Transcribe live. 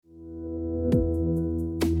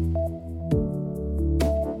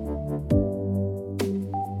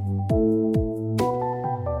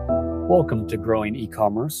Welcome to Growing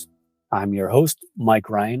E-Commerce. I'm your host, Mike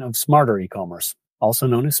Ryan of Smarter E-Commerce, also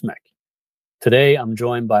known as SMEC. Today, I'm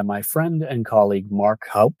joined by my friend and colleague, Mark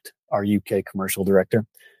Haupt, our UK Commercial Director.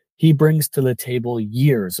 He brings to the table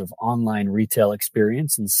years of online retail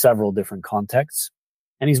experience in several different contexts,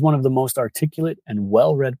 and he's one of the most articulate and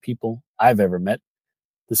well-read people I've ever met.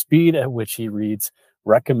 The speed at which he reads,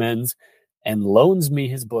 recommends, and loans me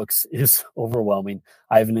his books is overwhelming.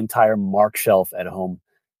 I have an entire Mark shelf at home.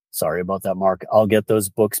 Sorry about that, Mark. I'll get those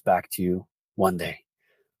books back to you one day.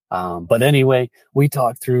 But anyway, we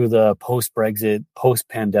talked through the post-Brexit,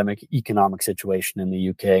 post-pandemic economic situation in the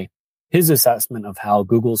UK, his assessment of how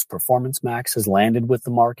Google's Performance Max has landed with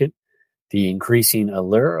the market, the increasing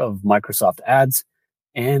allure of Microsoft ads,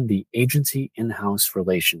 and the agency in-house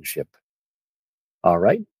relationship. All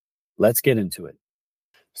right, let's get into it.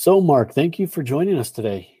 So, Mark, thank you for joining us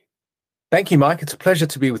today. Thank you, Mike. It's a pleasure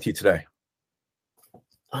to be with you today.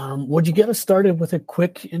 Would you get us started with a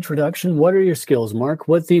quick introduction? What are your skills, Mark?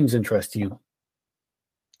 What themes interest you?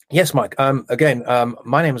 Yes, Mike.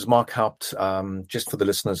 My name is Mark Haupt. Just for the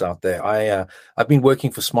listeners out there, I've been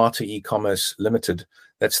working for Smarter E-Commerce Limited.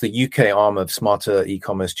 That's the UK arm of Smarter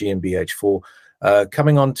E-Commerce GmbH for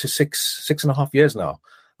coming on to six and a half years now.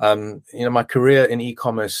 My career in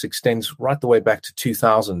e-commerce extends right the way back to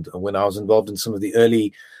 2000, when I was involved in some of the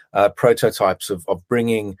early prototypes of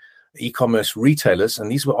bringing e-commerce retailers, and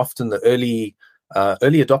these were often the early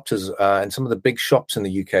adopters and some of the big shops in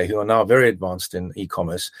the UK who are now very advanced in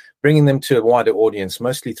e-commerce, bringing them to a wider audience,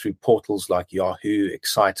 mostly through portals like Yahoo,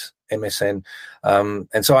 Excite, MSN.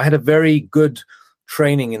 And so I had a very good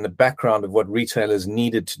training in the background of what retailers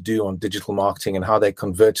needed to do on digital marketing and how they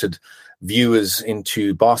converted viewers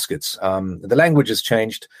into baskets. The language has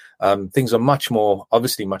changed. Things are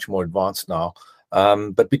obviously much more advanced now.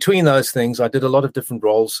 But between those things, I did a lot of different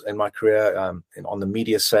roles in my career on the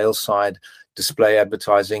media sales side, display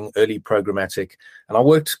advertising, early programmatic, and I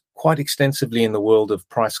worked quite extensively in the world of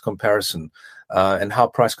price comparison and how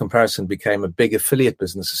price comparison became a big affiliate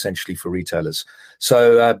business essentially for retailers.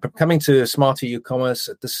 So coming to Smarter E-Commerce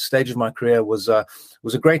at this stage of my career was a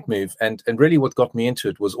great move, and really what got me into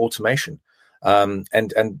it was automation. And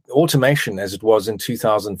automation as it was in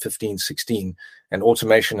 2015-16, and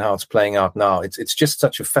automation how it's playing out now, it's just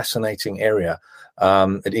such a fascinating area.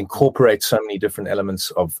 It incorporates so many different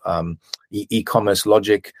elements of e-commerce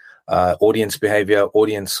logic, audience behavior,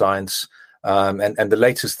 audience science, and the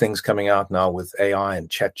latest things coming out now with AI and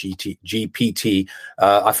ChatGPT.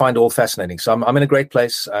 I find all fascinating. So I'm in a great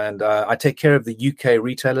place, and I take care of the UK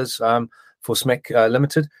retailers for SMEC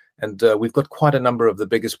Limited. And we've got quite a number of the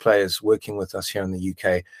biggest players working with us here in the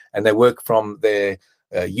UK, and they work from their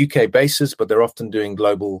UK bases, but they're often doing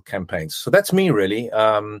global campaigns. So that's me, really.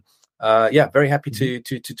 Very happy to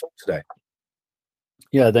talk today.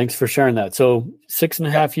 Yeah, thanks for sharing that. So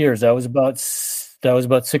 6.5 years. That was about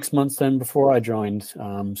 6 months then before I joined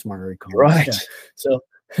Smarter E-Commerce. Right. Yeah. So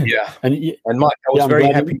yeah, and Mike, I was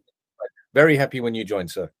very happy when you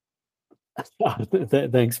joined, sir.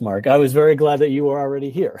 Thanks, Mark. I was very glad that you were already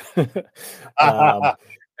here.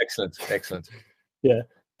 Excellent. Yeah,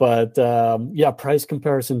 but price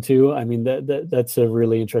comparison too. I mean, that's a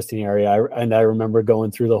really interesting area. I remember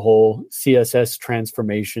going through the whole CSS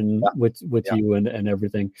transformation with you and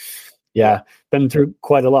everything. Yeah, been through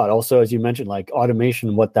quite a lot. Also, as you mentioned, like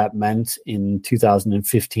automation, what that meant in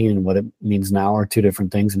 2015 and what it means now are two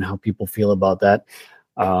different things, and how people feel about that.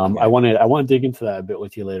 I want to dig into that a bit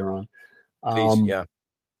with you later on. Please,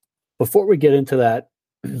 Before we get into that,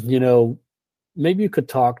 maybe you could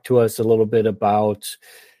talk to us a little bit about,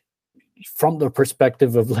 from the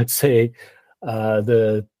perspective of, let's say,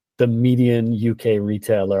 the median UK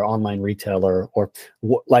retailer, online retailer, or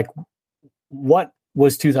what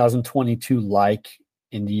was 2022 like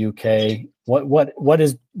in the UK? What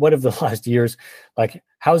have the last years like?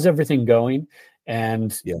 How's everything going?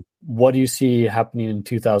 And what do you see happening in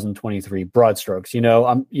 2023? Broad strokes.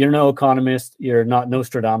 You're no economist. You're not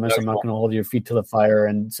Nostradamus. I'm not going to hold your feet to the fire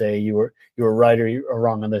and say you were right or you were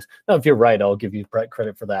wrong on this. No, if you're right, I'll give you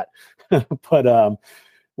credit for that. But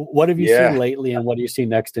what have you seen lately, and what do you see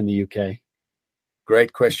next in the UK?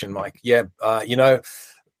 Great question, Mike. Yeah, the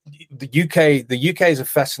UK is a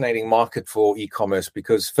fascinating market for e-commerce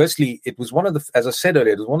because, firstly, it was as I said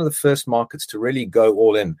earlier, it was one of the first markets to really go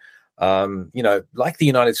all in. Like the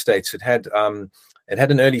United States, it had an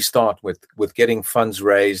early start with getting funds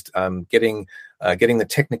raised, getting the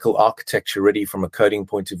technical architecture ready from a coding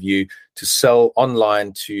point of view to sell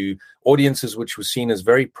online to audiences which were seen as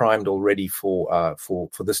very primed already for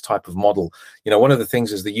this type of model. One of the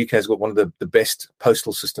things is the UK has got one of the best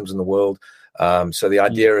postal systems in the world. So the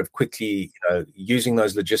idea of quickly using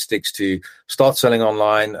those logistics to start selling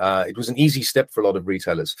online, it was an easy step for a lot of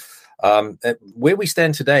retailers. Where we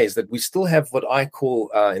stand today is that we still have what I call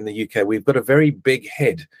in the UK, we've got a very big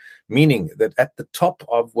head, meaning that at the top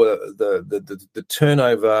of the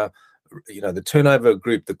turnover, the turnover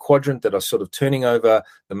group, the quadrant that are sort of turning over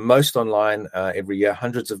the most online every year,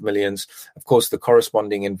 hundreds of millions, of course, the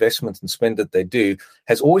corresponding investment and spend that they do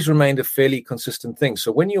has always remained a fairly consistent thing.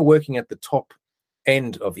 So when you're working at the top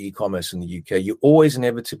end of e-commerce in the UK, you always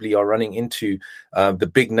inevitably are running into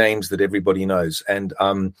the big names that everybody knows. And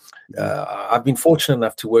I've been fortunate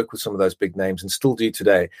enough to work with some of those big names and still do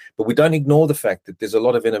today. But we don't ignore the fact that there's a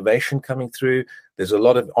lot of innovation coming through. There's a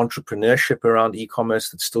lot of entrepreneurship around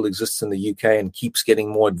e-commerce that still exists in the UK and keeps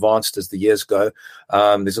getting more advanced as the years go.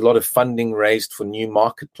 There's a lot of funding raised for new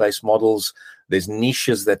marketplace models. There's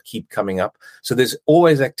niches that keep coming up. So there's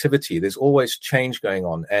always activity. There's always change going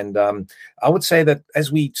on. And I would say that as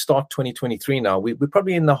we start 2023 now, we're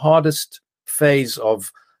probably in the hardest phase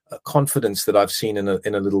of confidence that I've seen in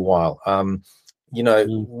a little while.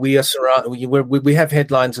 We are surrounded. We have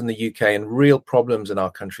headlines in the UK and real problems in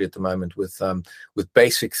our country at the moment with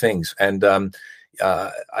basic things. And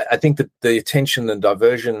I think that the attention and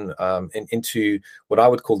diversion into what I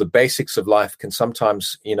would call the basics of life can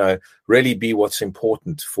sometimes, really be what's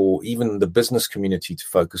important for even the business community to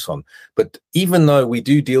focus on. But even though we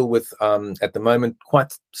do deal with, at the moment,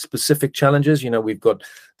 quite specific challenges, we've got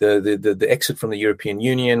the exit from the European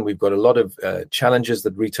Union. We've got a lot of challenges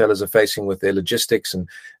that retailers are facing with their logistics and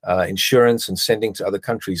insurance and sending to other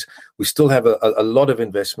countries. We still have a lot of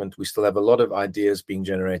investment. We still have a lot of ideas being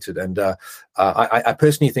generated. And I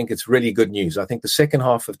personally think it's really good news. I think the second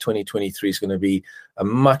half of 2023 is going to be a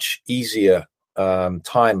much easier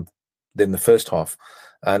time than the first half.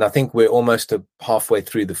 And I think we're almost halfway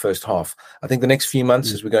through the first half. I think the next few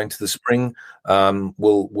months as we go into the spring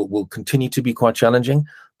will continue to be quite challenging.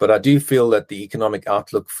 But I do feel that the economic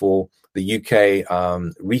outlook for the UK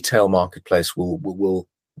retail marketplace will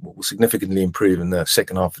significantly improve in the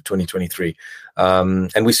second half of 2023.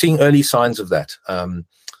 And we're seeing early signs of that.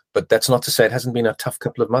 But that's not to say it hasn't been a tough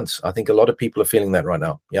couple of months. I think a lot of people are feeling that right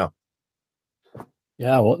now. Yeah.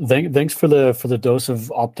 Yeah, well, thanks for the dose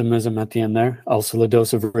of optimism at the end there. Also, the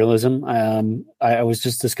dose of realism. I was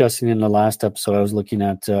just discussing in the last episode. I was looking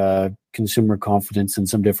at consumer confidence in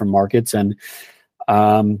some different markets, and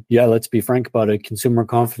let's be frank about it. Consumer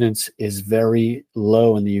confidence is very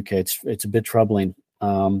low in the UK. It's a bit troubling.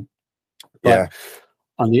 But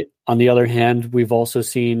on the other hand, we've also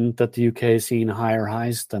seen that the UK is seeing higher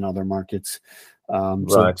highs than other markets.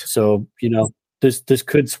 Right. So this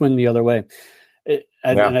could swing the other way.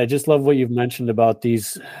 And I just love what you've mentioned about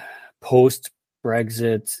these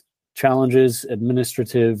post-Brexit challenges,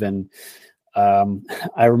 administrative. And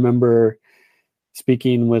I remember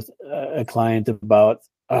speaking with a client about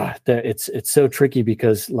that it's so tricky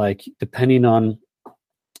because, like, depending on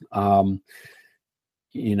the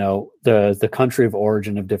country of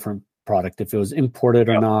origin of different product, if it was imported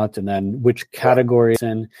or not, and then which category it's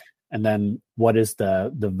in, and then what is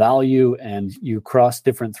the value, and you cross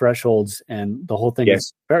different thresholds, and the whole thing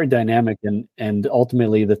is very dynamic, and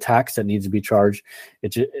ultimately the tax that needs to be charged,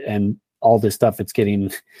 and all this stuff, it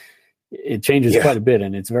changes quite a bit,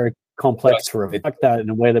 and it's very complex to reflect that in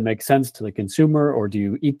a way that makes sense to the consumer. Or do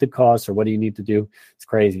you eat the cost, or what do you need to do? It's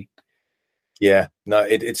crazy. Yeah, no,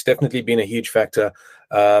 it's definitely been a huge factor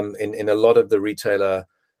in a lot of the retailer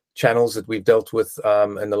channels that we've dealt with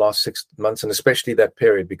in the last 6 months, and especially that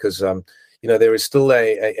period, because there is still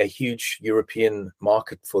a huge European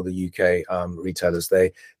market for the UK retailers.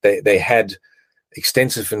 They had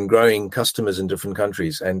extensive and growing customers in different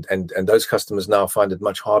countries, and those customers now find it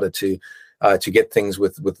much harder to get things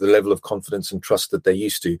with the level of confidence and trust that they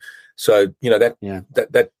used to. So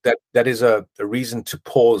that is a reason to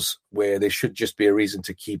pause where there should just be a reason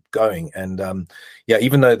to keep going. And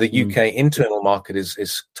even though the UK internal market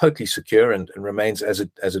is totally secure and remains as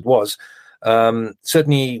it was,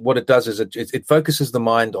 certainly what it does is it focuses the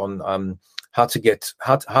mind on how to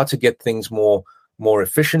get things more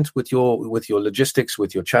efficient with your logistics,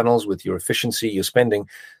 with your channels, with your efficiency, your spending.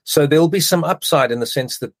 So there will be some upside in the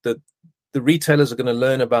sense that the retailers are going to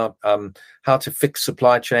learn about how to fix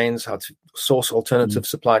supply chains, how to source alternative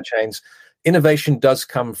supply chains. Innovation does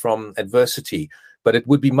come from adversity, but it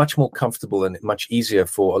would be much more comfortable and much easier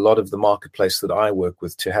for a lot of the marketplace that I work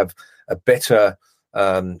with to have a better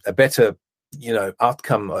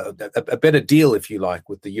outcome, a better deal, if you like,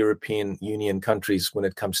 with the European Union countries when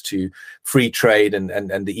it comes to free trade and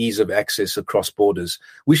the ease of access across borders.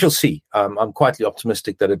 We shall see. I'm quietly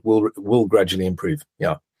optimistic that it will gradually improve.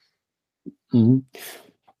 Yeah. Mm-hmm.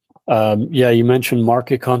 Yeah, you mentioned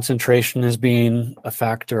market concentration as being a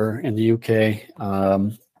factor in the UK.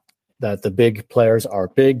 That the big players are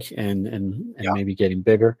big and maybe getting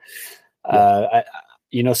bigger.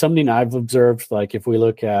 Something I've observed, like if we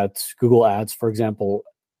look at Google Ads, for example,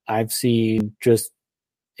 I've seen just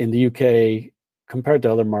in the UK compared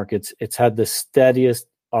to other markets, it's had the steadiest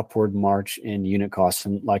upward march in unit costs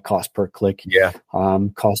and like cost per click,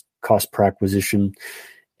 cost per acquisition,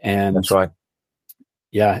 and that's right.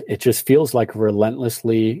 Yeah, it just feels like a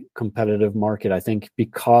relentlessly competitive market. I think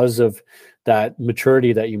because of that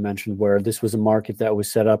maturity that you mentioned, where this was a market that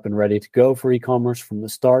was set up and ready to go for e-commerce from the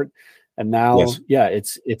start, and now,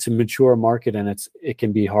 it's a mature market, and it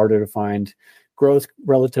can be harder to find growth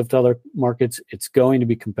relative to other markets. It's going to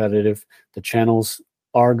be competitive. The channels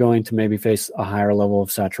are going to maybe face a higher level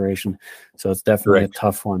of saturation, so it's definitely a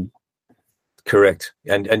tough one. Correct,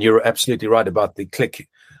 and you're absolutely right about the click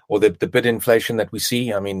or the bid inflation that we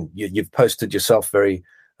see. I mean, you've posted yourself very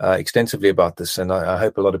extensively about this, and I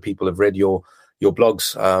hope a lot of people have read your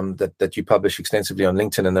blogs that you publish extensively on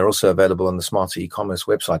LinkedIn, and they're also available on the Smarter E-commerce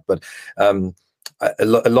website. But a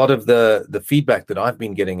lot of the feedback that I've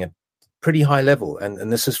been getting at pretty high level,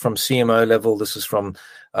 and this is from CMO level, this is from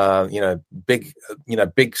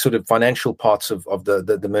big sort of financial parts of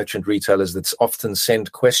the merchant retailers that often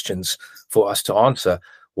send questions for us to answer.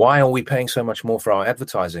 Why are we paying so much more for our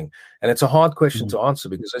advertising? And it's a hard question to answer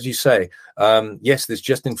because, as you say, yes, there's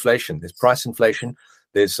just inflation. There's price inflation.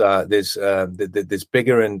 There's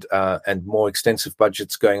bigger and more extensive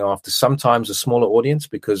budgets going after sometimes a smaller audience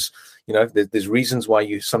because there's reasons why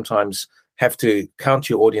you sometimes have to count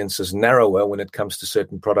your audience as narrower when it comes to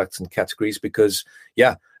certain products and categories because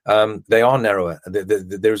they are narrower.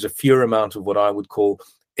 There's a fewer amount of what I would call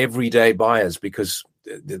everyday buyers because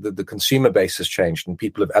the consumer base has changed and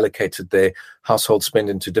people have allocated their household spend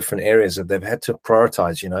into different areas that they've had to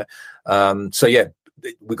prioritize,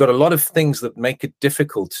 we've got a lot of things that make it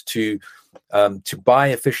difficult to buy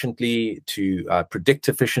efficiently, to predict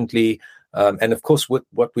efficiently. And of course,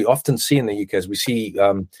 what we often see in the UK is we see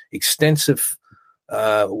extensive,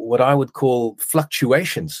 what I would call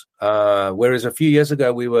fluctuations. Whereas a few years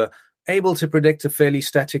ago, we were able to predict a fairly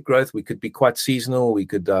static growth. We could be quite seasonal. We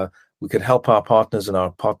could help our partners and our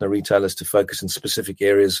partner retailers to focus in specific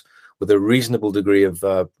areas with a reasonable degree of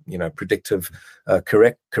predictive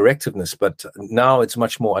correctiveness. But now it's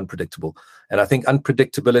much more unpredictable. And I think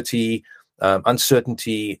unpredictability,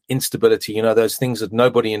 uncertainty, instability, those things that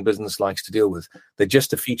nobody in business likes to deal with, they're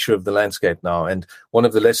just a feature of the landscape now. And one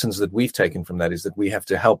of the lessons that we've taken from that is that we have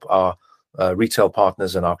to help our retail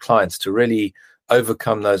partners and our clients to really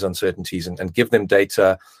overcome those uncertainties and give them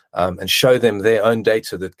data and show them their own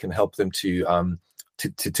data that can help them to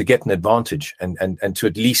get an advantage and to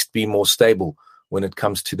at least be more stable when it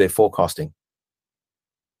comes to their forecasting.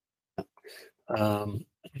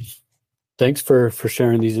 Thanks for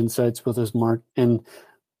sharing these insights with us, Mark. And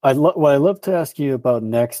what I'd love to ask you about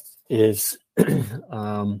next is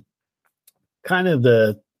kind of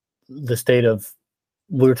the state of,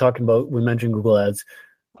 we mentioned Google Ads.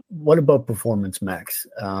 What about Performance Max?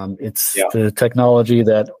 It's the technology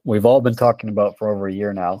that we've all been talking about for over a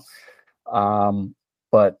year now.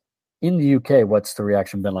 But in the UK, what's the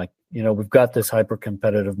reaction been like? We've got this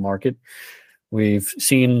hyper-competitive market. We've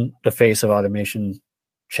seen the face of automation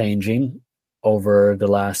changing over the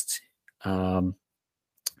last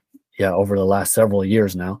several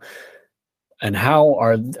years now. And how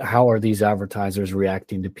are these advertisers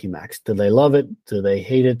reacting to PMax? Do they love it? Do they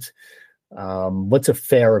hate it? What's a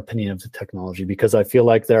fair opinion of the technology? Because I feel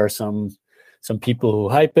like there are some people who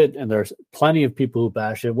hype it, and there's plenty of people who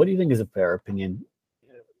bash it. What do you think is a fair opinion?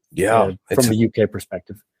 From the UK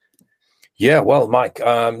perspective. Yeah, well, Mike,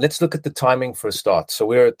 let's look at the timing for a start. So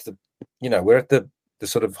we're at the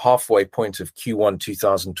sort of halfway point of Q1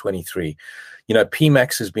 2023.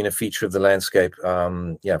 PMax has been a feature of the landscape,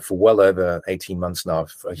 for well over 18 months now.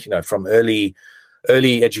 From early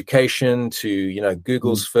education to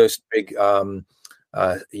Google's first big sort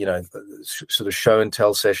of show and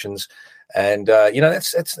tell sessions, and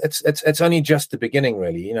it's only just the beginning,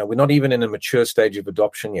 really. We're not even in a mature stage of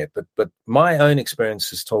adoption yet. But my own experience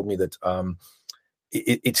has told me that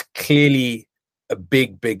it's clearly a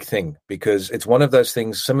big thing, because it's one of those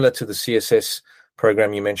things similar to the CSS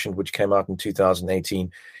program you mentioned, which came out in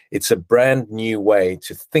 2018. It's a brand new way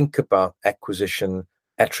to think about acquisition,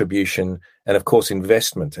 attribution, and of course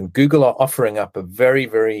investment. And Google are offering up a very,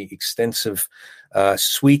 very extensive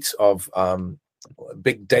suite of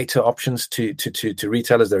big data options to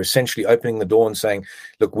retailers. They're essentially opening the door and saying,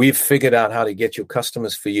 look, we've figured out how to get your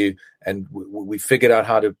customers for you, and we figured out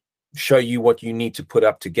how to show you what you need to put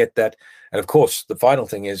up to get that. And of course, the final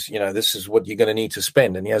thing is, this is what you're going to need to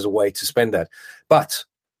spend, and he has a way to spend that. But,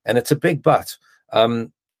 and it's a big but,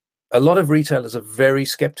 a lot of retailers are very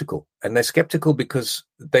skeptical, and they're skeptical because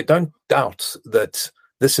they don't doubt that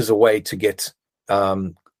this is a way to get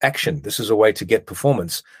action. This is a way to get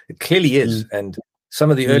performance. It clearly is. And some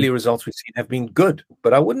of the early results we've seen have been good,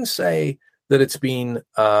 but I wouldn't say that it's been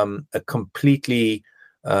a completely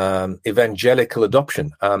evangelical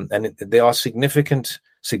adoption. And there are significant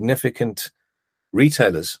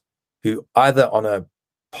retailers who either on a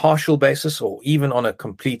partial basis or even on a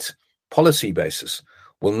complete policy basis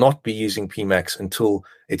will not be using PMax until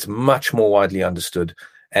it's much more widely understood.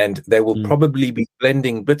 And they will probably be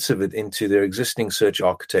blending bits of it into their existing search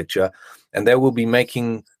architecture, and they will be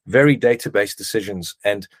making very database decisions.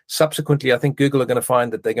 And subsequently, I think Google are going to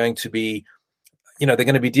find that they're going to be, they're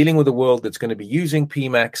going to be dealing with a world that's going to be using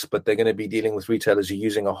PMax, but they're going to be dealing with retailers who are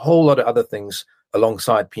using a whole lot of other things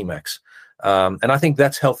alongside PMax. And I think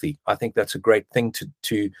that's healthy. I think that's a great thing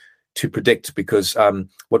to predict, because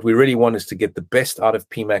what we really want is to get the best out of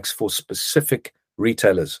PMax for specific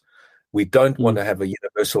retailers. We don't want to have a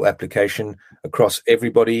universal application across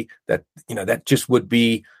everybody. That that just would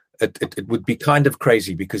be it would be kind of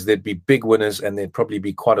crazy, because there'd be big winners and there'd probably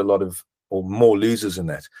be quite a lot of or more losers in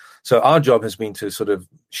that. So our job has been to sort of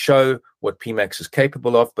show what PMax is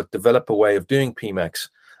capable of, but develop a way of doing PMax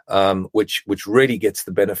which really gets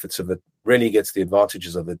the benefits of it, really gets the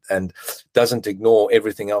advantages of it, and doesn't ignore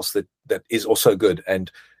everything else that is also good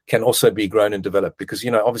and can also be grown and developed. Because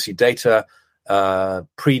obviously data,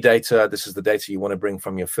 pre-data, this is the data you want to bring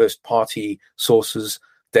from your first party sources,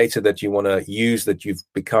 data that you want to use, that you've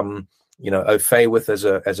become au fait with as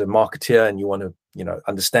a marketeer, and you want to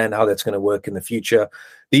understand how that's going to work in the future.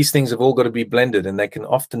 These things have all got to be blended, and they can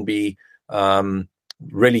often be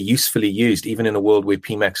really usefully used, even in a world where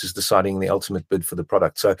PMax is deciding the ultimate bid for the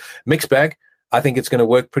product. So mixed bag. I think it's going to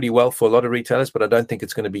work pretty well for a lot of retailers, but I don't think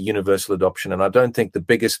it's going to be universal adoption, and I don't think the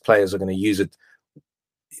biggest players are going to use it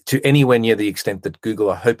to anywhere near the extent that Google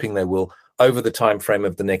are hoping they will over the time frame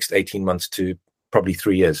of the next 18 months to probably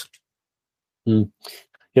 3 years.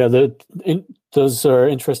 Yeah, those are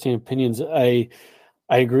interesting opinions. I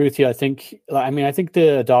agree with you. I think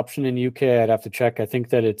the adoption in UK, I'd have to check. I think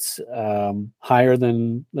that it's higher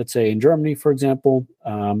than, let's say, in Germany, for example.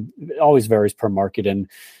 It always varies per market, and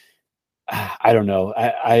I don't know.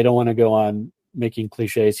 I don't want to go on making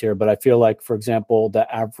cliches here, but I feel like, for example,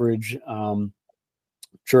 the average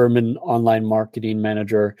German online marketing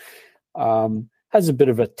manager has a bit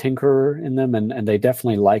of a tinkerer in them, and they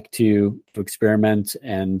definitely like to experiment,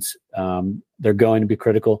 and they're going to be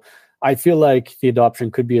critical. I feel like the adoption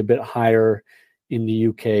could be a bit higher in the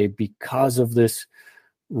UK because of this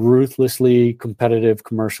ruthlessly competitive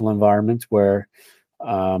commercial environment where,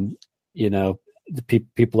 the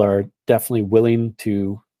people are definitely willing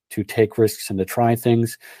to take risks and to try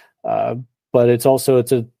things. But it's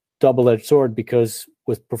a double-edged sword, because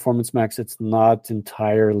with Performance Max, it's not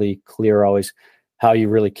entirely clear always how you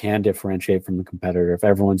really can differentiate from the competitor if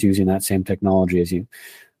everyone's using that same technology as you.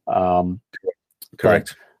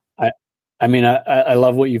 Correct. I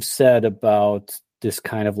love what you've said about this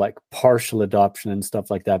kind of like partial adoption and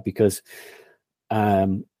stuff like that, because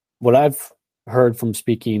what I've heard from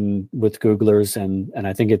speaking with Googlers, and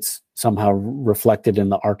I think it's somehow reflected in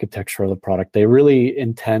the architecture of the product, they really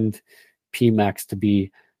intend PMax to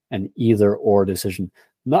be an either or decision,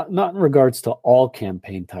 not in regards to all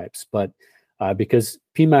campaign types, but because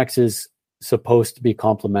PMax is supposed to be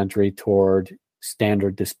complementary toward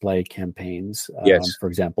standard display campaigns, for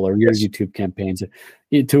example, or your YouTube campaigns,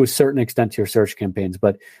 to a certain extent to your search campaigns,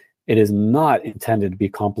 but it is not intended to be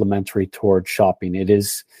complementary toward shopping. It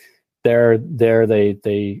is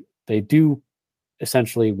they do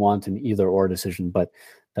essentially want an either or decision, but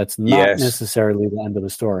that's not necessarily the end of the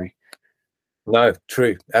story. No,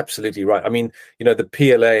 true, absolutely right. I mean, the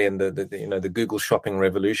PLA and the Google Shopping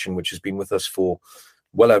revolution, which has been with us for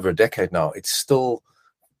well over a decade now, it's still,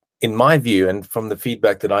 in my view, and from the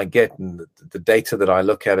feedback that I get and the data that I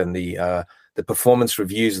look at and the performance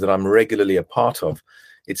reviews that I'm regularly a part of,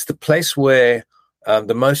 it's the place where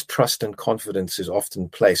the most trust and confidence is often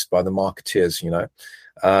placed by the marketeers.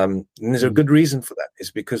 And there's a good reason for that.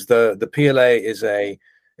 Is because the PLA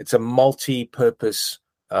it's a multi-purpose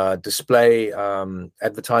display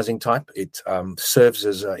advertising type. It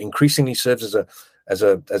increasingly serves as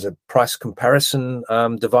a price comparison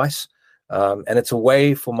device. And it's a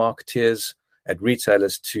way for marketeers at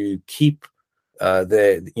retailers to keep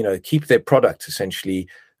their product essentially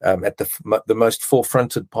at the most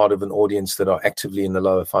forefronted part of an audience that are actively in the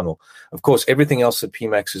lower funnel. Of course, everything else that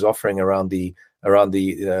PMax is offering around the around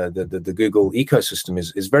the Google ecosystem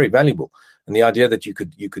is very valuable. And the idea that you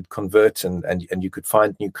could convert and you could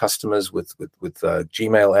find new customers with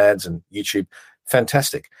Gmail ads and YouTube,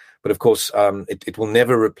 fantastic. But of course, it will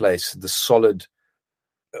never replace the solid,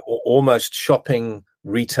 almost shopping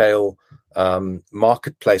retail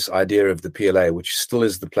marketplace idea of the PLA, which still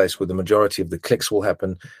is the place where the majority of the clicks will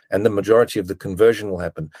happen and the majority of the conversion will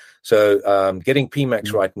happen. So getting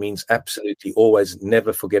PMax right means absolutely always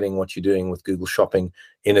never forgetting what you're doing with Google Shopping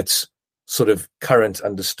in its sort of current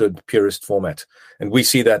understood purist format. And we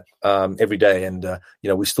see that every day. And,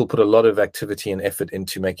 we still put a lot of activity and effort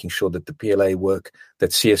into making sure that the PLA work,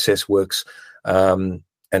 that CSS works. And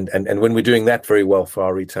when we're doing that very well for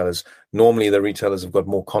our retailers, normally the retailers have got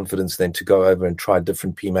more confidence then to go over and try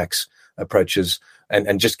different PMax approaches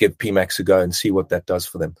and just give PMax a go and see what that does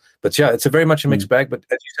for them. But yeah, it's a very much a mixed bag. But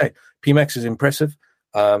as you say, PMax is impressive.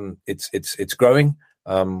 It's growing.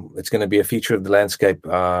 It's going to be a feature of the landscape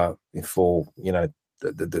for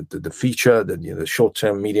the future, the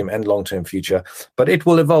short-term, medium, and long-term future. But it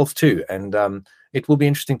will evolve too, and it will be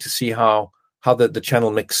interesting to see how the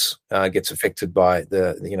channel mix gets affected by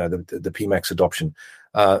the PMax adoption.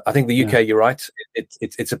 I think the UK, you're right.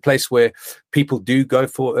 It's a place where people do go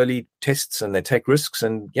for early tests and they take risks.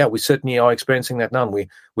 And yeah, we certainly are experiencing that now. And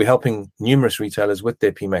we're helping numerous retailers with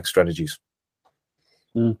their PMax strategies.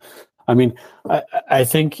 I mean, I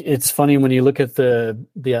think it's funny when you look at the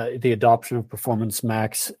adoption of Performance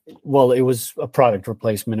Max. Well, it was a product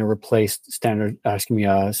replacement. It replaced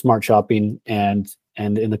Smart Shopping, and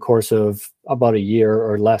in the course of about a year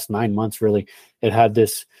or less, 9 months, really, it had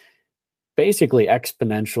this basically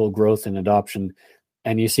exponential growth in adoption.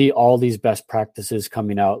 And you see all these best practices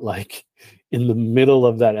coming out like in the middle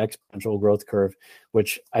of that exponential growth curve,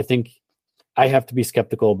 which I think I have to be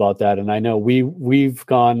skeptical about that. And I know we've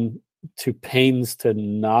gone to pains to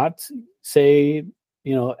not say,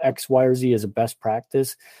 X, Y, or Z is a best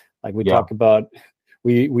practice. Like we talk about,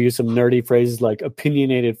 we use some nerdy phrases like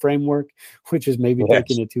opinionated framework, which is maybe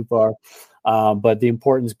taking it too far. But the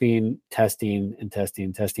importance being testing.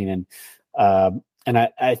 And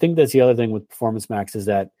I think that's the other thing with Performance Max is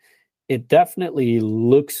that it definitely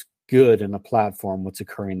looks good in a platform, what's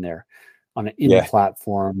occurring there on an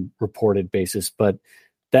in-platform reported basis. But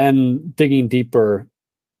then digging deeper,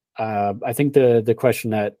 I think the question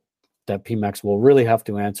that PMax will really have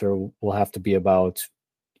to answer will have to be about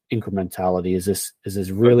incrementality. Is this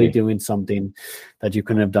really doing something that you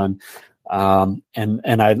couldn't have done?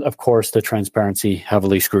 And I, of course, the transparency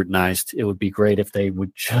heavily scrutinized. It would be great if they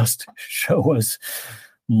would just show us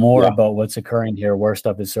more about what's occurring here, where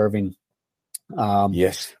stuff is serving.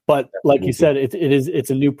 Yes, but like you said, it's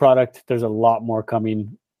a new product. There's a lot more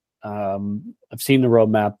coming. I've seen the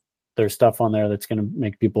roadmap. There's stuff on there that's going to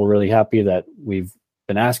make people really happy that we've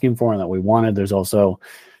been asking for and that we wanted. There's also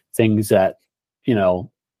things that,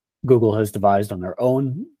 Google has devised on their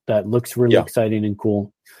own that looks really exciting and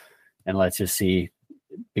cool. And let's just see,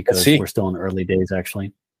 because we're still in early days,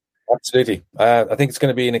 actually. Absolutely. I think it's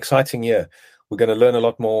going to be an exciting year. We're going to learn a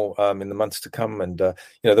lot more in the months to come. And,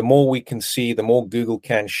 the more we can see, the more Google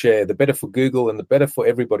can share, the better for Google and the better for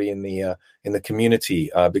everybody in the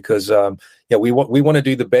community. Because we want to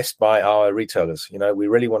do the best by our retailers. We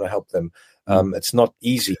really want to help them. It's not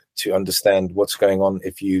easy to understand what's going on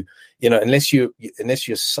if unless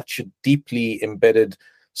you're such a deeply embedded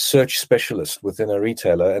search specialist within a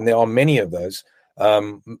retailer, and there are many of those. A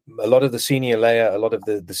lot of the senior layer, a lot of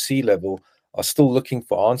the C level are still looking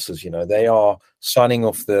for answers. They are signing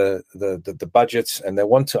off the budgets, and they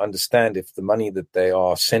want to understand if the money that they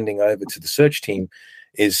are sending over to the search team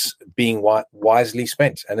is being wisely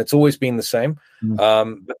spent. And it's always been the same.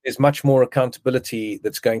 But there's much more accountability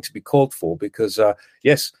that's going to be called for because,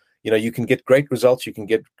 you can get great results, you can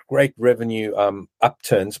get great revenue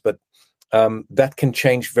upturns, but that can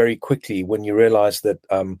change very quickly when you realize that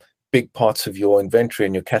big parts of your inventory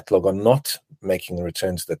and your catalog are not making the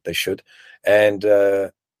returns that they should. And,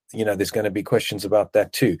 there's going to be questions about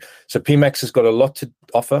that too. So PMax has got a lot to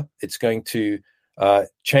offer. It's going to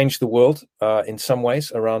change the world in some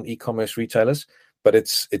ways around e-commerce retailers, but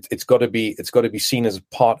it's got to be seen as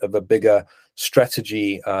part of a bigger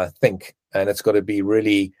strategy think, and it's got to be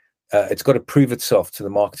really it's got to prove itself to the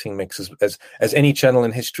marketing mix as any channel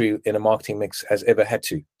in history in a marketing mix has ever had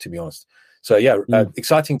to be honest. So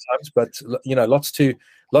exciting times, but lots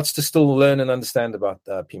to still learn and understand about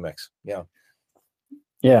PMax.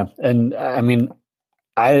 Yeah, and I mean,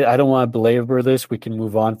 I don't want to belabor this. We can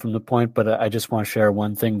move on from the point, but I just want to share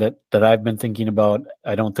one thing that I've been thinking about.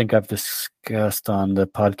 I don't think I've discussed on the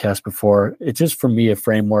podcast before. It's just for me a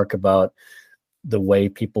framework about the way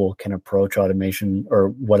people can approach automation, or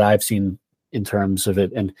what I've seen in terms of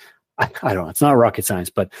it. And I don't know, it's not rocket science,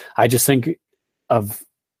 but I just think of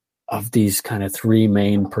these kind of three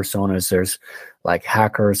main personas. There's like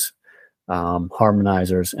hackers,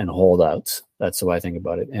 harmonizers, and holdouts. That's the way I think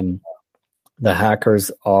about it. And the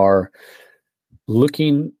hackers are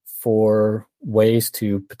looking for ways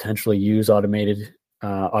to potentially use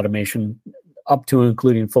automation up to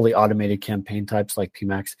including fully automated campaign types like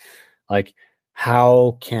PMAX. Like,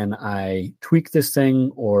 how can I tweak this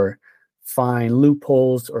thing or find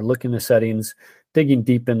loopholes or look in the settings, digging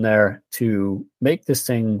deep in there to make this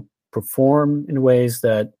thing perform in ways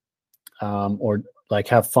that, or like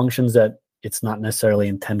have functions that it's not necessarily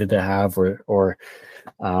intended to have, or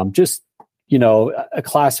just, you know, a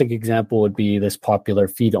classic example would be this popular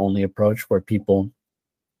feed-only approach where people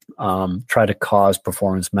try to cause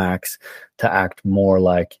Performance Max to act more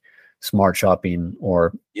like smart shopping,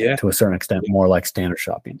 or to a certain extent more like standard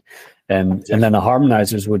shopping. And then the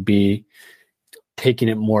harmonizers would be taking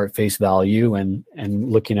it more at face value and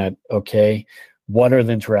looking at, okay, what are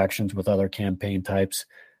the interactions with other campaign types?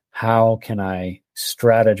 How can I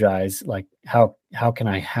strategize? Like, how can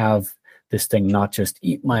I have this thing not just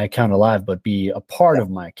eat my account alive, but be a part of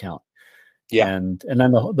my account? Yeah. And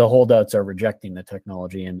then the holdouts are rejecting the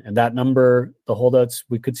technology, and that number, the holdouts,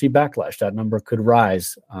 we could see backlash. That number could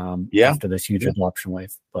rise after this huge adoption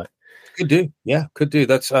wave. But could do.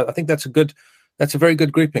 That's I think that's a very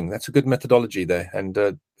good grouping. That's a good methodology there, and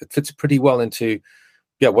it fits pretty well into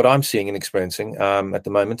what I'm seeing and experiencing at the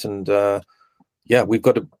moment. And we've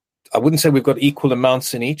got I wouldn't say we've got equal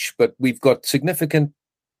amounts in each, but we've got significant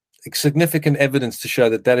evidence to show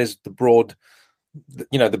that is the broad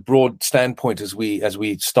standpoint as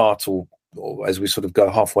we start or as we sort of go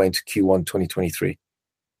halfway into Q1 2023.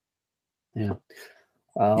 Good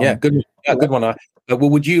one. Well,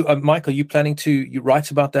 would you, Mike? Are you planning to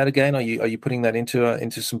write about that again? Are you putting that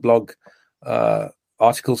into some blog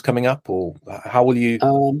articles coming up, or how will you?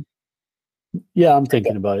 I'm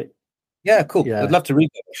thinking about it. Yeah, cool. Yeah. I'd love to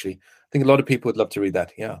read that. Actually, I think a lot of people would love to read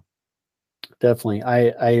that. Yeah. Definitely.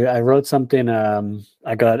 I wrote something. I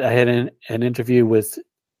had an interview with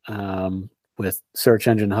Search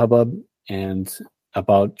Engine Hubbub and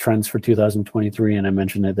about trends for 2023, and I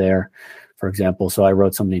mentioned it there, for example. So I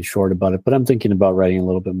wrote something short about it, but I'm thinking about writing a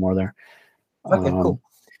little bit more there. Okay, cool.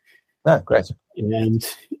 Great. And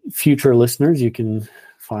future listeners, you can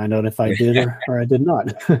find out if I did or I did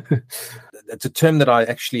not. It's a term that I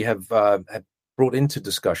actually have brought into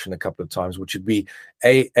discussion a couple of times, which would be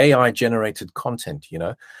AI generated content,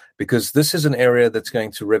 because this is an area that's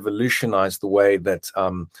going to revolutionize the way that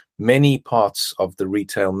many parts of the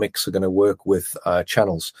retail mix are going to work with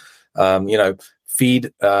channels.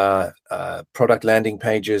 Feed, product landing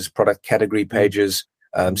pages, product category pages,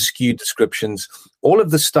 SKU descriptions, all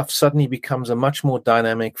of this stuff suddenly becomes a much more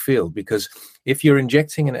dynamic field, because if you're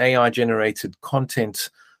injecting an AI generated content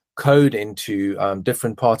code into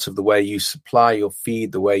different parts of the way you supply your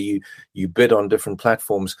feed, the way you bid on different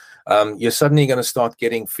platforms, you're suddenly going to start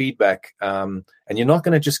getting feedback, and you're not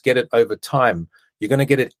going to just get it over time. You're going to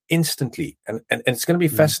get it instantly, and it's going to be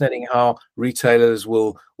fascinating how retailers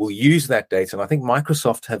will use that data. And I think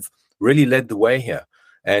Microsoft have really led the way here,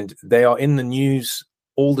 and they are in the news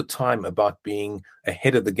all the time about being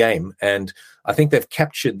ahead of the game. And I think they've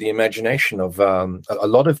captured the imagination of a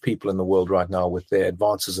lot of people in the world right now with their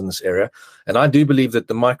advances in this area. And I do believe that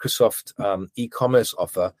the Microsoft e-commerce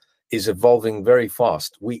offer is evolving very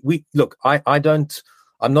fast. We look, I'm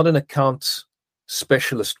not an account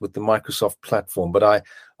specialist with the Microsoft platform, but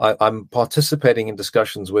I'm participating in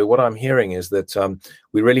discussions where what I'm hearing is that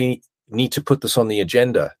we really need to put this on the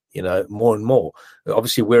agenda, more and more.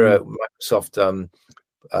 Obviously, we're a Microsoft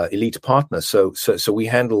elite partner, so we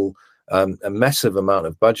handle a massive amount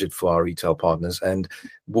of budget for our retail partners, and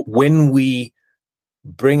when we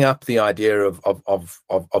bring up the idea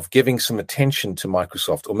of giving some attention to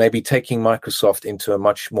Microsoft, or maybe taking Microsoft into a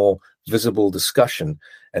much more visible discussion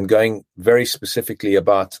and going very specifically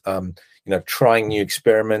about trying new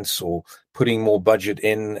experiments or putting more budget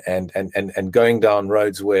in and going down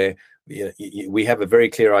roads where we have a very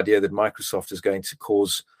clear idea that Microsoft is going to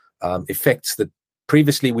cause effects that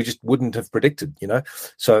previously we just wouldn't have predicted,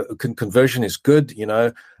 So conversion is good,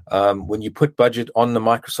 when you put budget on the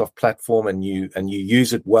Microsoft platform and you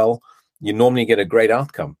use it well, you normally get a great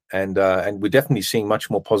outcome. And we're definitely seeing much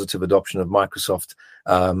more positive adoption of Microsoft.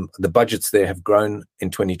 The budgets there have grown in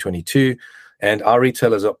 2022. And our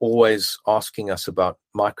retailers are always asking us about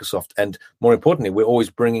Microsoft. And more importantly, we're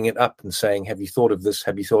always bringing it up and saying, have you thought of this?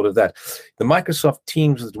 Have you thought of that? The Microsoft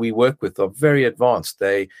teams that we work with are very advanced.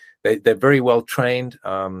 They're very well trained.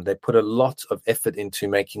 They put a lot of effort into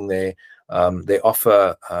making their They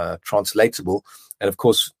offer translatable, and of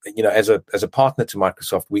course, as a partner to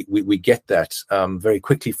Microsoft, we get that very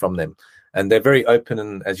quickly from them. And they're very open,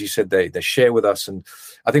 and as you said, they share with us. And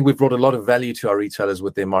I think we've brought a lot of value to our retailers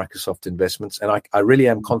with their Microsoft investments. And I really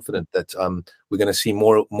am confident that we're going to see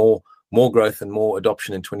more growth and more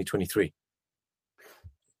adoption in 2023.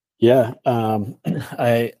 Yeah,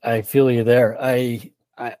 I feel you there. I've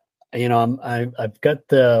got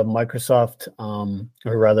the Microsoft,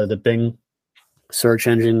 or rather the Bing search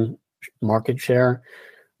engine market share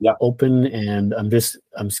open, and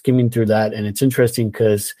I'm skimming through that, and it's interesting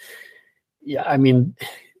because,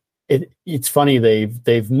 it's funny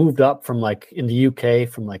they've moved up from, like, in the UK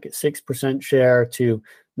from like a 6% share to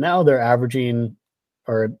now they're averaging,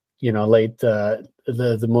 or late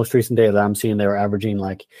the most recent data that I'm seeing, they were averaging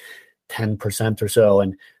like 10% or so,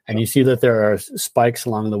 and you see that there are spikes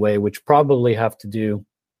along the way, which probably have to do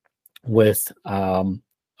with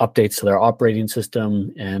updates to their operating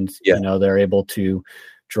system, and they're able to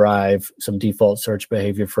drive some default search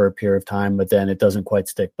behavior for a period of time, but then it doesn't quite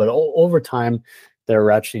stick. But over time, they're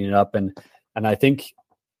ratcheting it up, and I think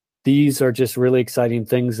these are just really exciting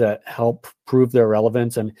things that help prove their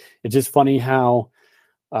relevance. And it's just funny how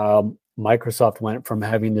Microsoft went from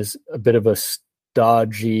having a bit of a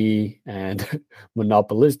stodgy and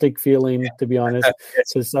monopolistic feeling, to be honest,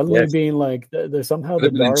 to suddenly being like they're somehow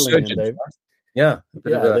the darling, and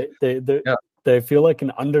they feel like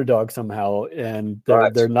an underdog somehow, and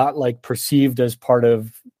they're not like perceived as part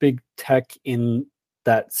of big tech in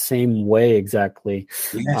that same way exactly.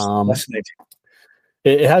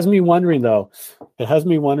 It has me wondering, though. It has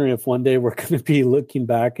me wondering if one day we're going to be looking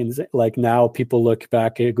back and say, like now people look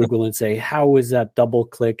back at Google and say, "How is that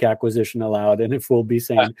double-click acquisition allowed?" And if we'll be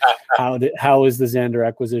saying, "How is the Xandr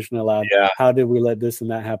acquisition allowed? How did we let this and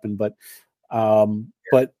that happen?" But from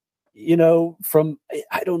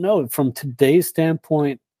today's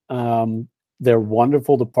standpoint, they're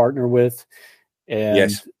wonderful to partner with,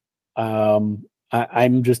 and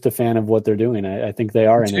I'm just a fan of what they're doing. I think they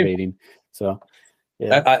are innovating. So.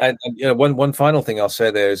 Yeah. One final thing I'll say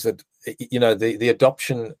there is that the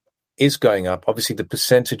adoption is going up. Obviously, the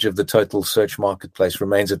percentage of the total search marketplace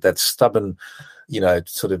remains at that stubborn,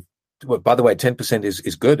 sort of. Well, by the way, 10%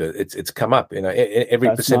 is good. It's come up. Every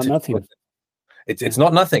That's percentage. Not nothing. It's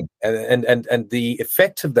not nothing, and the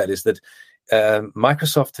effect of that is that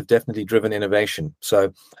Microsoft have definitely driven innovation.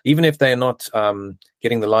 So even if they are not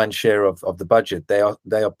getting the lion's share of the budget, they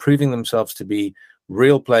are proving themselves to be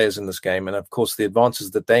real players in this game, and of course the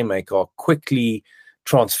advances that they make are quickly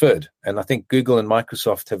transferred. And I think Google and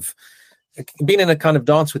Microsoft have been in a kind of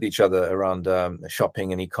dance with each other around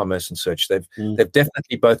shopping and e-commerce and search. They've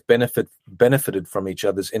definitely both benefited from each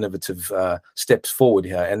other's innovative steps forward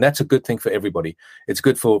here, and that's a good thing for everybody. It's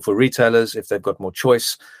good for retailers if they've got more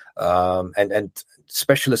choice, and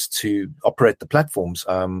specialists who operate the platforms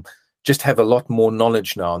just have a lot more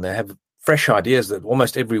knowledge now, and they have fresh ideas that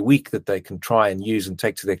almost every week that they can try and use and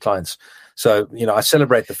take to their clients. So, I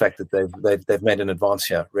celebrate the fact that they've made an advance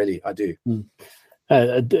here. Really, I do.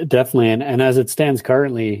 Definitely. And as it stands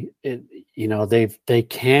currently, they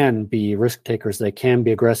can be risk takers. They can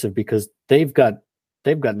be aggressive because they've got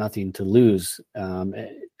nothing to lose.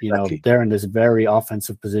 Exactly. They're in this very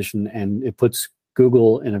offensive position, and it puts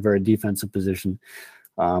Google in a very defensive position,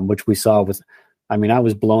 which we saw with, I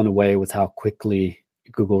was blown away with how quickly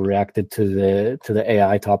Google reacted to the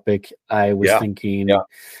AI topic. I was thinking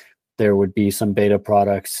there would be some beta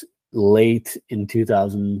products late in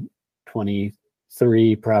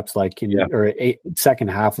 2023, perhaps like second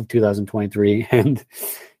half of 2023, and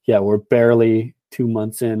we're barely 2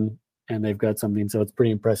 months in, and they've got something. So it's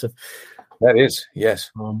pretty impressive. That is,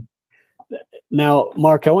 yes. Now,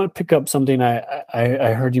 Mark, I want to pick up something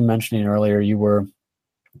I heard you mentioning earlier. You were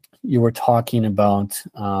talking about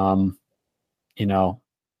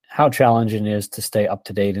how challenging it is to stay up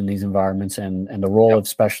to date in these environments, and the role of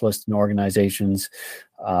specialists in organizations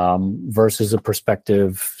versus a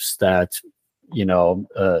perspective that,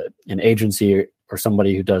 an agency or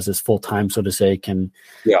somebody who does this full time, so to say, can,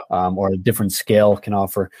 or a different scale can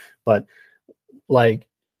offer. But like,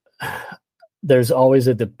 there's always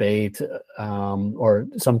a debate or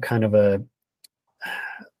some kind of a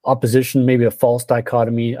opposition, maybe a false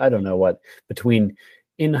dichotomy, I don't know what, between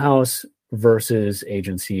in-house versus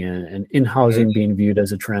agency, and in-housing being viewed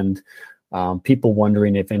as a trend. People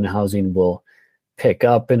wondering if in-housing will pick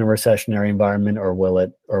up in a recessionary environment, or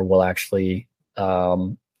will actually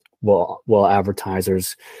will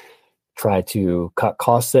advertisers try to cut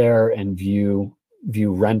costs there and view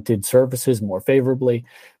rented services more favorably.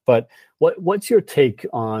 But what's your take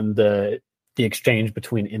on the exchange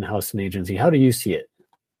between in-house and agency? How do you see it?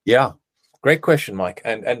 Yeah. Great question, Mike.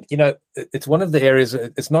 And it's one of the areas.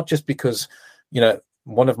 It's not just because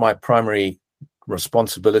one of my primary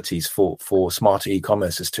responsibilities for smarter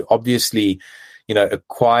e-commerce is to obviously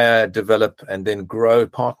acquire, develop, and then grow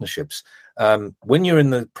partnerships. When you're in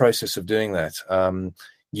the process of doing that,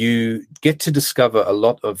 you get to discover a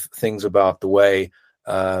lot of things about the way,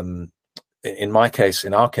 in our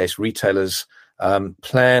case, retailers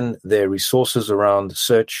plan their resources around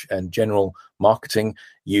search and general marketing.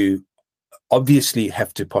 You obviously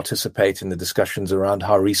have to participate in the discussions around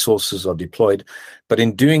how resources are deployed. But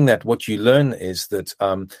in doing that, what you learn is that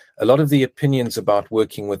a lot of the opinions about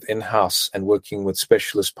working with in-house and working with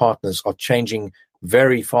specialist partners are changing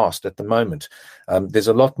very fast at the moment. There's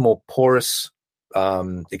a lot more porous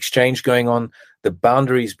exchange going on. The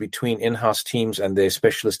boundaries between in-house teams and their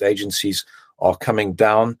specialist agencies are coming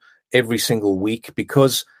down every single week,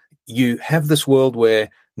 because you have this world where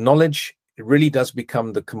knowledge really does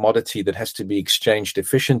become the commodity that has to be exchanged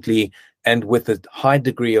efficiently and with a high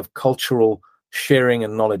degree of cultural sharing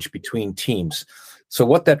and knowledge between teams. So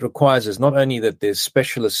what that requires is not only that there's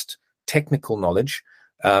specialist technical knowledge,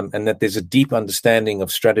 and that there's a deep understanding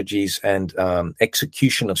of strategies and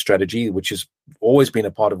execution of strategy, which has always been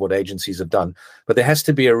a part of what agencies have done, but there has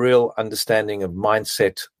to be a real understanding of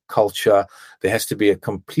mindset, culture. There has to be a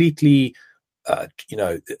completely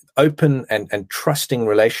open and trusting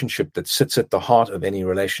relationship that sits at the heart of any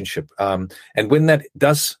relationship. And when that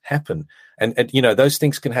does happen, and those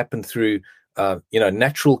things can happen through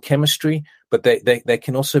natural chemistry, but they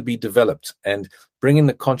can also be developed, and bringing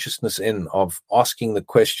the consciousness in of asking the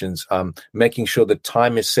questions, making sure that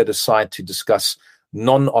time is set aside to discuss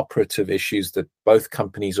non-operative issues that both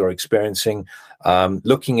companies are experiencing,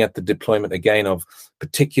 looking at the deployment again of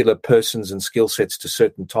particular persons and skill sets to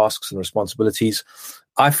certain tasks and responsibilities.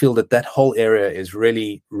 I feel that whole area is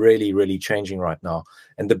really, really, really changing right now.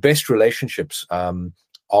 And the best relationships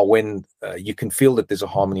are when you can feel that there's a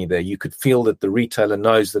harmony there. You could feel that the retailer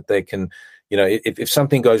knows that they can, if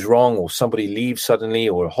something goes wrong or somebody leaves suddenly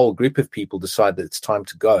or a whole group of people decide that it's time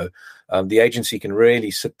to go, the agency can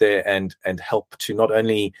really sit there and help to not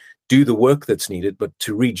only do the work that's needed, but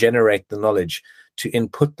to regenerate the knowledge, to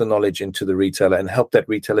input the knowledge into the retailer and help that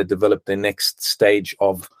retailer develop their next stage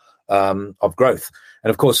of growth. And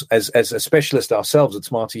of course, as a specialist ourselves at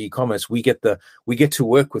Smarter E-commerce, we get to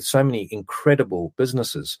work with so many incredible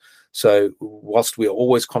businesses. So whilst we are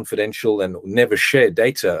always confidential and never share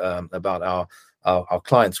data about our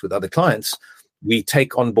clients with other clients, we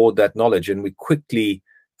take on board that knowledge and we quickly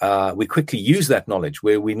use that knowledge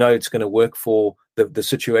where we know it's going to work for the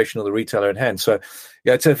situation or the retailer at hand. So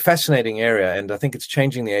yeah, it's a fascinating area, and I think it's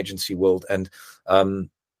changing the agency world. And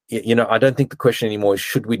I don't think the question anymore is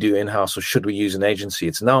should we do in-house or should we use an agency?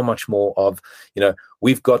 It's now much more of,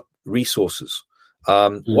 we've got resources.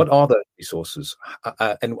 What are the resources?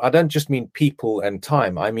 And I don't just mean people and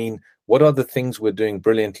time. I mean, what are the things we're doing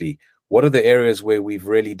brilliantly? What are the areas where we've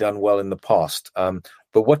really done well in the past?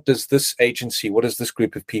 But what does this agency, what does this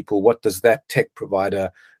group of people, what does that tech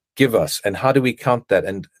provider give us? And how do we count that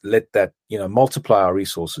and let that, multiply our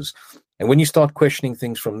resources? And when you start questioning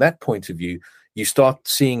things from that point of view, you start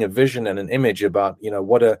seeing a vision and an image about,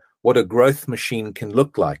 what a growth machine can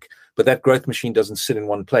look like. But that growth machine doesn't sit in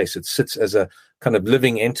one place. It sits as a kind of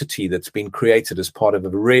living entity that's been created as part of a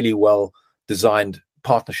really well-designed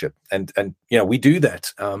partnership. And we do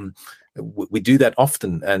that. We do that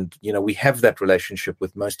often, and we have that relationship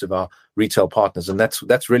with most of our retail partners, and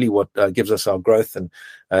that's really what gives us our growth and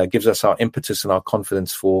gives us our impetus and our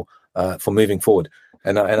confidence for moving forward.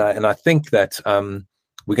 And I think that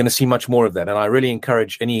we're going to see much more of that. And I really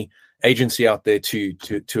encourage any agency out there to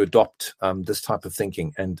adopt this type of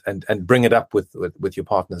thinking and bring it up with your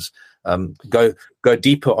partners. Go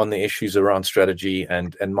deeper on the issues around strategy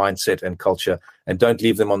and mindset and culture, and don't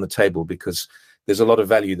leave them on the table, because there's a lot of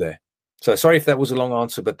value there. So sorry if that was a long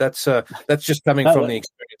answer, but that's just coming from the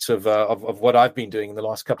experience of what I've been doing in the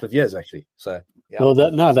last couple of years, actually. So yeah. Well,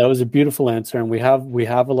 that was a beautiful answer, and we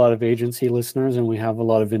have a lot of agency listeners and we have a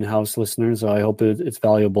lot of in-house listeners. So I hope it's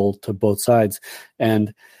valuable to both sides.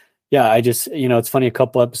 And yeah, I just it's funny. A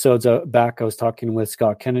couple episodes back, I was talking with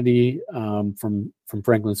Scott Kennedy from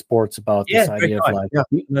Franklin Sports about this idea of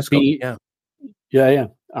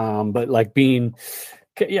but like being.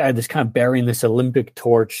 Yeah, this kind of bearing this Olympic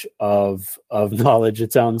torch of knowledge.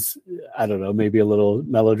 It sounds, I don't know, maybe a little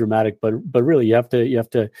melodramatic, but really you have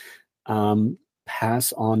to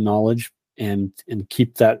pass on knowledge and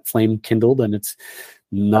keep that flame kindled, and it's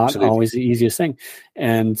not Absolutely. Always the easiest thing.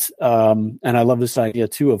 And I love this idea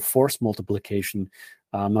too of force multiplication.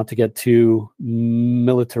 not to get too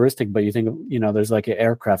militaristic, but you think, there's like an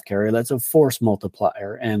aircraft carrier, that's a force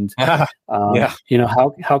multiplier. And, how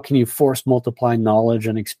can you force multiply knowledge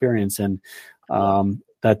and experience? And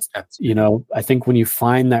that's, I think when you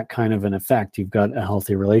find that kind of an effect, you've got a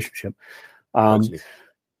healthy relationship.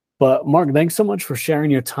 But Mark, thanks so much for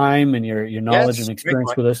sharing your time and your knowledge and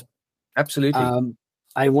experience with us. Absolutely.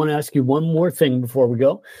 I want to ask you one more thing before we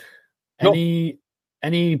go.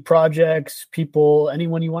 Any projects, people,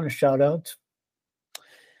 anyone you want to shout out?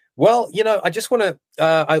 Well, I just want to,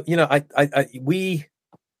 we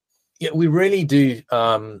really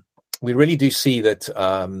do see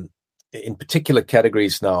that in particular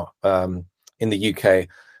categories now in the UK,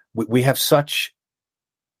 we have such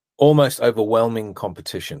almost overwhelming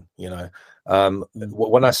competition.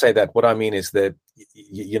 When I say that, what I mean is that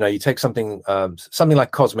you take something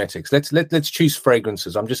like cosmetics. Let's choose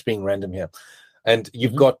fragrances. I'm just being random here, and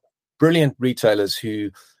you've got brilliant retailers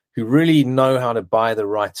who really know how to buy the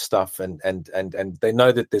right stuff, and they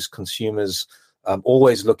know that there's consumers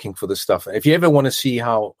always looking for the stuff. If you ever want to see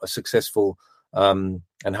how a successful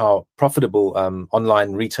and how profitable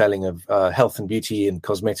online retailing of health and beauty and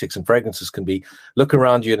cosmetics and fragrances can be, look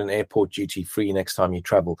around you at an airport duty free next time you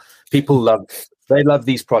travel. People love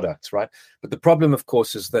these products, right? But the problem, of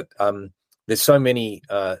course, is that there's so many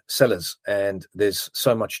sellers and there's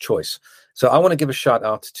so much choice. So I want to give a shout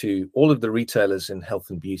out to all of the retailers in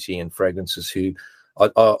health and beauty and fragrances who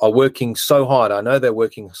are working so hard. I know they're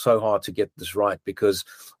working so hard to get this right, because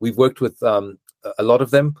we've worked with a lot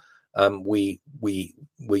of them. We're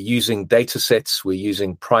using data sets, we're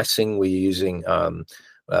using pricing, we're using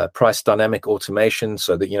price dynamic automation,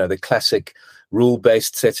 so that the classic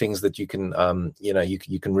rule-based settings that you can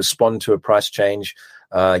you can respond to a price change.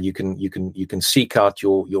 You can seek out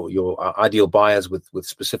your ideal buyers with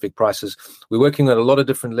specific prices. We're working at a lot of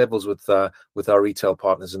different levels with our retail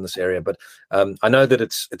partners in this area, but I know that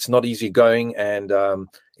it's not easy going, and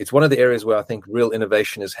it's one of the areas where I think real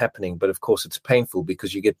innovation is happening. But of course, it's painful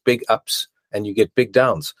because you get big ups and you get big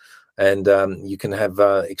downs, and you can have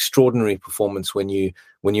extraordinary performance when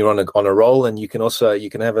you're on a roll, and you can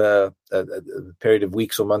have a period of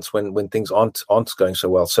weeks or months when things aren't going so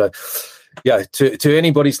well. So yeah, to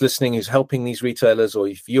anybody's listening who's helping these retailers, or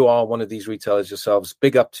if you are one of these retailers yourselves,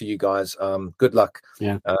 big up to you guys. Good luck.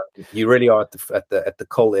 Yeah, you really are at the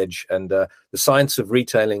coal edge, and the science of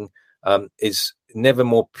retailing is never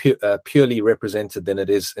more purely represented than it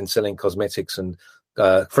is in selling cosmetics and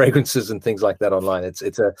fragrances and things like that online.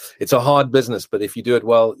 It's a hard business, but if you do it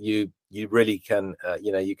well, you really can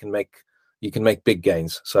you can make big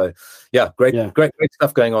gains. So yeah, great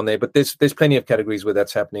stuff going on there. But there's plenty of categories where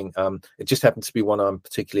that's happening. It just happens to be one I'm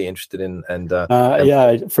particularly interested in. And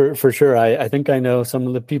for sure. I think I know some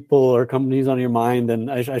of the people or companies on your mind,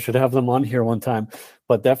 and I should have them on here one time.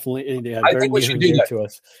 But definitely, I think we should do that. To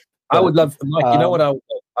us. I would love, Mike, you know what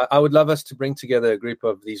I would love us to bring together a group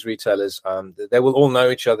of these retailers. They will all know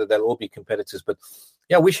each other. They'll all be competitors, but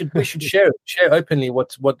yeah, we should share openly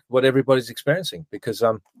what everybody's experiencing, because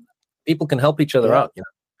people can help each other out,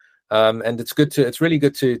 and it's really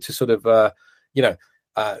good to sort of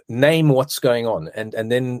name what's going on and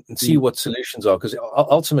then see what solutions are, because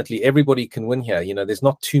ultimately everybody can win here. There's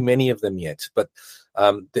not too many of them yet, but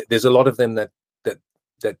there's a lot of them that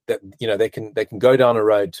they can go down a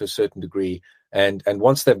road to a certain degree, and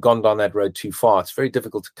once they've gone down that road too far, it's very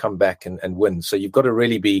difficult to come back and win. So you've got to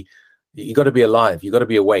really be alive, you've got to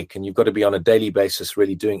be awake, and you've got to be on a daily basis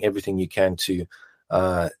really doing everything you can to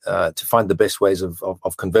find the best ways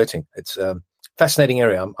of converting. It's a fascinating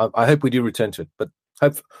area. I hope we do return to it, but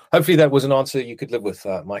hopefully that was an answer you could live with,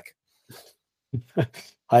 Mike.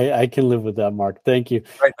 I can live with that, Mark. Thank you.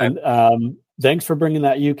 Right, and thanks for bringing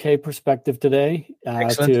that UK perspective today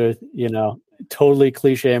to totally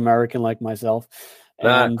cliche American like myself.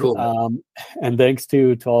 And cool. And thanks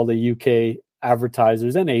to all the UK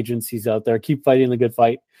advertisers and agencies out there. Keep fighting the good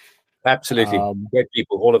fight. Absolutely. Great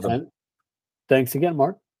people, all of them. Thanks again,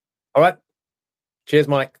 Mark. All right. Cheers,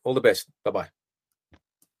 Mike. All the best. Bye-bye.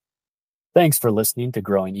 Thanks for listening to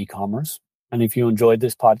Growing E-commerce. And if you enjoyed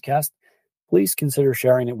this podcast, please consider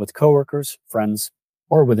sharing it with coworkers, friends,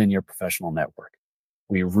 or within your professional network.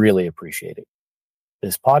 We really appreciate it.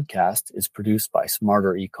 This podcast is produced by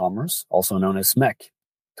Smarter E-commerce, also known as SMEC.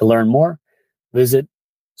 To learn more, visit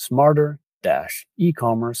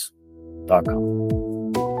smarter-ecommerce.com.